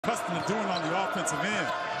accustomed to doing on the offensive end.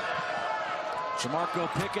 Jamarco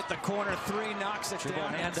Pickett, the corner three, knocks it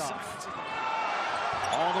down. Handoff.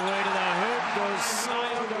 All the way to the hoop goes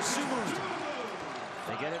Sayo.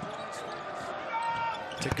 They get it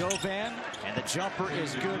to Govan, and the jumper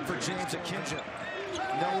is good for James Akinjo.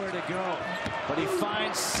 Nowhere to go, but he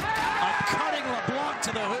finds a cutting LeBlanc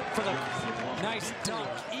to the hoop for the nice dunk.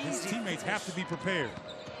 His teammates have to be prepared.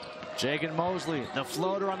 Jagan Mosley, the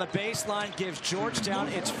floater on the baseline, gives Georgetown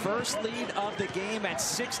its first lead of the game at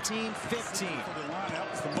 16-15.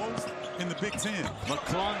 It's the most in the Big Ten.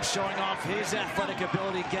 McClung showing off his athletic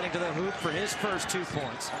ability, getting to the hoop for his first 2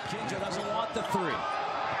 points. Akinjo doesn't want the three.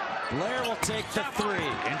 Blair will take the three,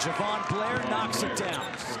 and Javon Blair knocks it down.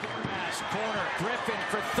 Pass corner, Griffin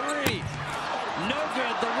for three. No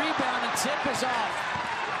good. The rebound and tip is off.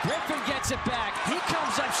 Griffin gets it back. He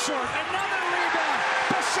comes up short. Another rebound.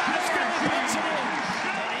 Bashad puts it in.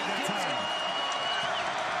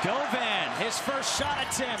 Govan, his first shot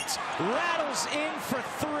attempt, rattles in for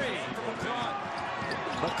three.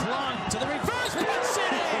 McClung to the reverse, puts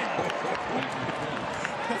it in.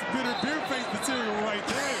 That's bitter beer face material right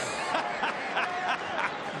there.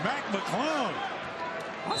 Mac McClung.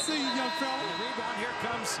 I see you, young fella. The rebound, here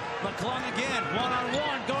comes McClung again.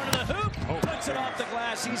 One-on-one, going to the hoop. Puts it off the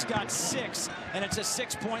glass. He's got 6, and it's a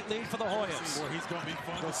 6-point lead for the Hoyas. He's going to be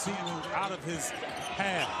fun to see him out of his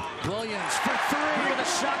half. Williams for three with a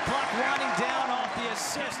shot clock winding down off the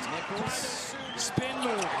assist. Nichols, spin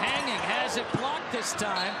move, hanging, has it blocked this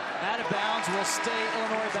time. Out of bounds, will stay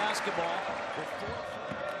Illinois basketball.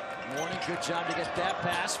 Morning, good job to get that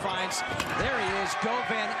pass. Finds, there he is,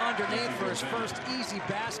 Govan underneath for his first easy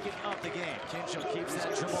basket of the game. Akinjo keeps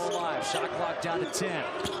that dribble alive. Shot clock down to 10.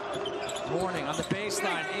 Morning on the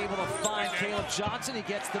baseline, able to find Caleb Johnson. He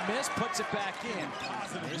gets the miss, puts it back in.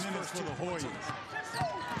 Positive minutes for the Hoyas.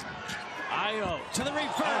 Ayo to the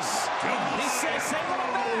reverse. He says, hey,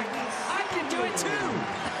 back. I can do it too.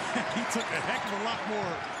 He took a heck of a lot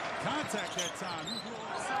more contact that time.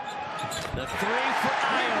 The three for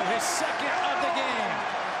Ayo, his second of the game.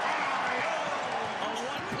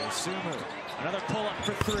 Sumu, another pull-up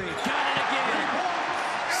for three. Got it again.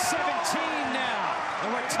 17 now. And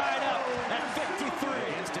we're tied up at 53.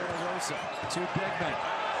 It's DeRosa. 2 big men.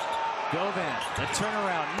 Govan, the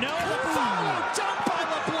turnaround. No, the follow dunk by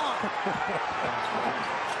LeBlanc.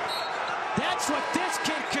 That's what this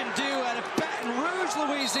kid can do out of Baton Rouge,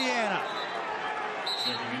 Louisiana.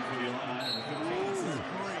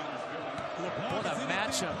 What a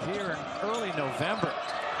matchup here in early November.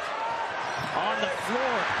 On the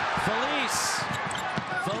floor, Felice.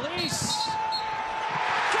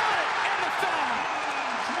 Got it, and the foul.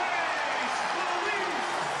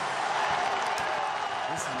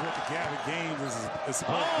 This is what the Gavitt Games is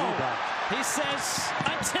supposed to be about. He says,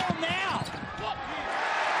 until now.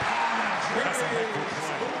 That's a heck of a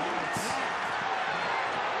play.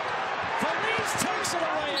 Felice takes it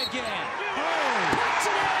away again. Puts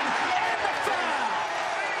it in, and the foul.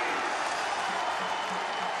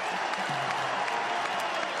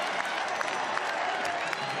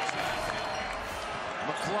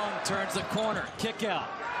 McClung turns the corner, kick out.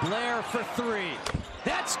 Blair for three.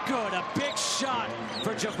 That's good, a big shot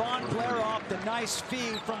for Javon Blair off the nice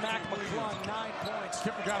feed from Mac McClung, 9 points.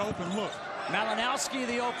 Kipper got open look. Malinowski,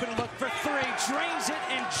 the open look for three, drains it,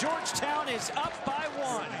 and Georgetown is up by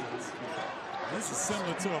 1. This is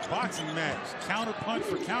similar to a boxing match. Counter punch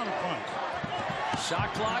for counter punch.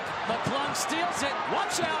 Shot clock, McClung steals it.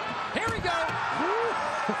 Watch out, here we go.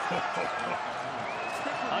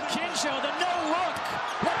 Akinjo, the no look.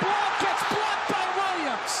 LeBlanc gets blocked by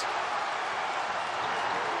Williams.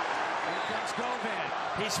 Here comes Govan.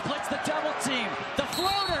 He splits the double team. The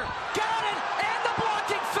floater, got it, and the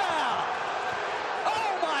blocking foul.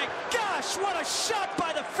 Oh my gosh, what a shot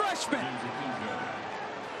by the freshman.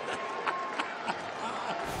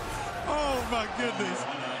 Oh my goodness.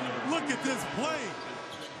 Look at this play.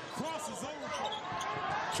 Crosses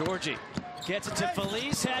over. Georgie gets it to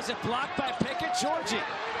Felice, has it blocked by Pickett. Georgie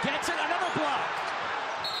gets it, another block.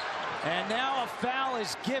 And now a foul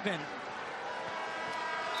is given.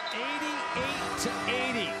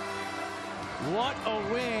 88-80. What a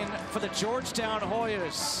win for the Georgetown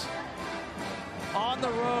Hoyas on the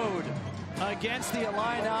road against the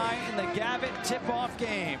Illini in the Gavitt tip-off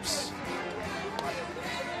games.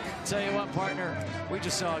 Tell you what, partner, we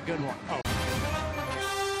just saw a good one.